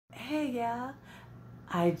Hey y'all,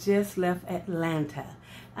 I just left Atlanta.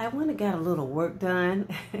 I went and got a little work done.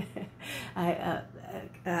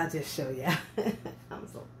 I'll just show you.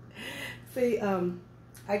 See,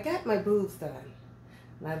 I got my boobs done.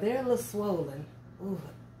 Now they're a little swollen. Ooh,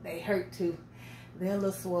 they hurt too. They're a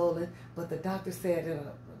little swollen, but the doctor said in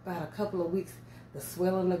about a couple of weeks the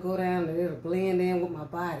swelling will go down and it'll blend in with my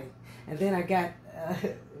body. And then I got,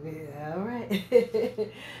 yeah, all right,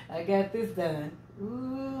 I got this done.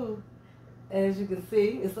 Ooh, as you can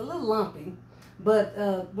see, it's a little lumpy, but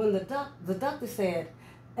when the doctor said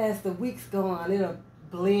as the weeks go on, it'll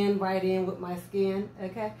blend right in with my skin.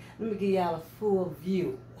 Okay, let me give y'all a full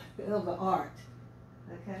view of the art.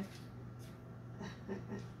 Okay.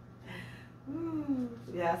 Ooh,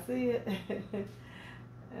 y'all see it?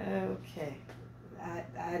 Okay.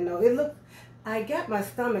 I know it looks. I got my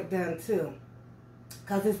stomach done too,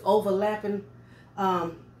 cause it's overlapping.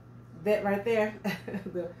 That right there,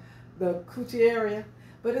 the coochie area,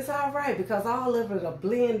 but it's all right because all of it will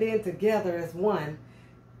blend in together as one,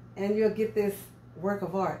 and you'll get this work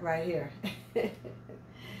of art right here.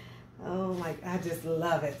 Oh my! I just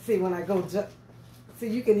love it. See, when I go, see,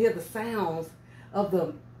 you can hear the sounds of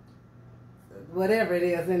the whatever it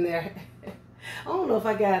is in there. I don't know if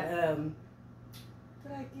I got,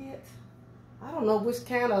 did I get, I don't know which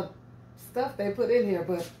kind of stuff they put in here,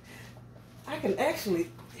 but I can actually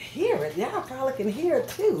hear it. Y'all probably can hear it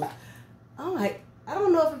too. I'm like, I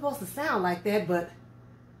don't know if it's supposed to sound like that, but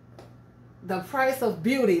the price of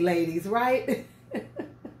beauty, ladies, right?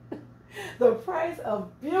 The price of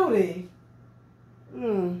beauty.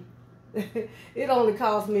 It only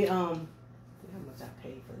cost me, how much I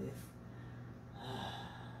paid for this?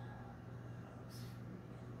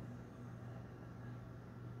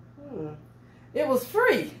 It was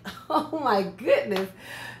free. Oh my goodness.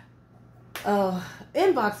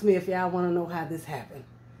 Inbox me if y'all want to know how this happened.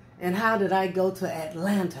 And how did I go to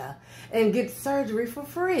Atlanta and get surgery for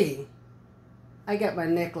free? I got my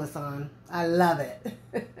necklace on. I love it.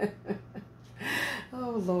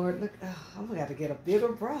 Oh Lord, look. Oh, I'm going to have to get a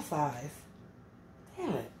bigger bra size.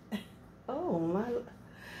 Damn it. Oh my.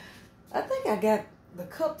 I think I got the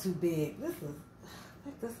cup too big. I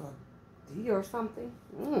think this is a D or something.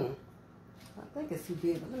 I think it's too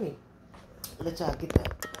big, but let me let y'all get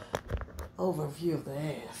that overview of the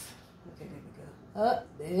ass. Okay, there we go.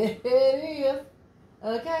 There it is.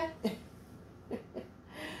 Okay.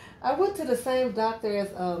 I went to the same doctor as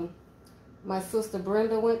my sister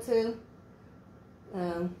Brenda went to.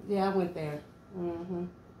 Yeah, I went there. Okay,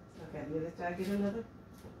 let me let y'all get another.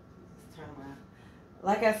 Let's turn around.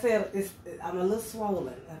 Like I said, I'm a little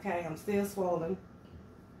swollen. Okay, I'm still swollen,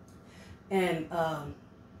 and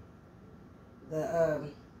the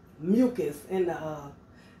mucus in the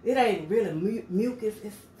it ain't really mucus.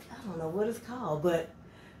 It's, I don't know what it's called, but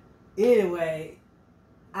anyway,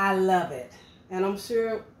 I love it, and I'm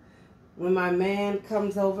sure when my man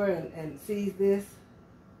comes over and sees this,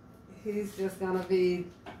 he's just gonna be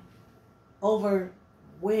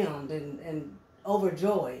overwhelmed and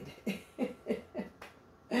overjoyed.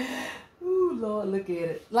 Ooh, Lord, look at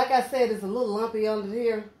it. Like I said, it's a little lumpy under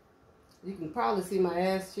here. You can probably see my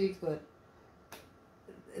ass cheeks, but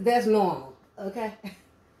that's normal, okay?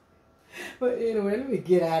 But anyway, let me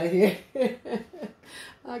get out of here.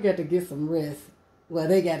 I got to get some rest. Well,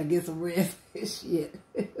 they got to get some rest. Shit.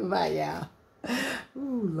 Bye, y'all.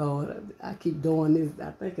 Ooh, Lord. I keep doing this.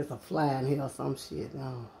 I think it's a fly in here or some shit.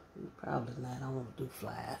 No, probably not. I don't want to do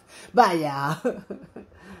flies. Bye, y'all.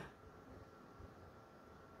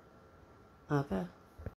 Okay.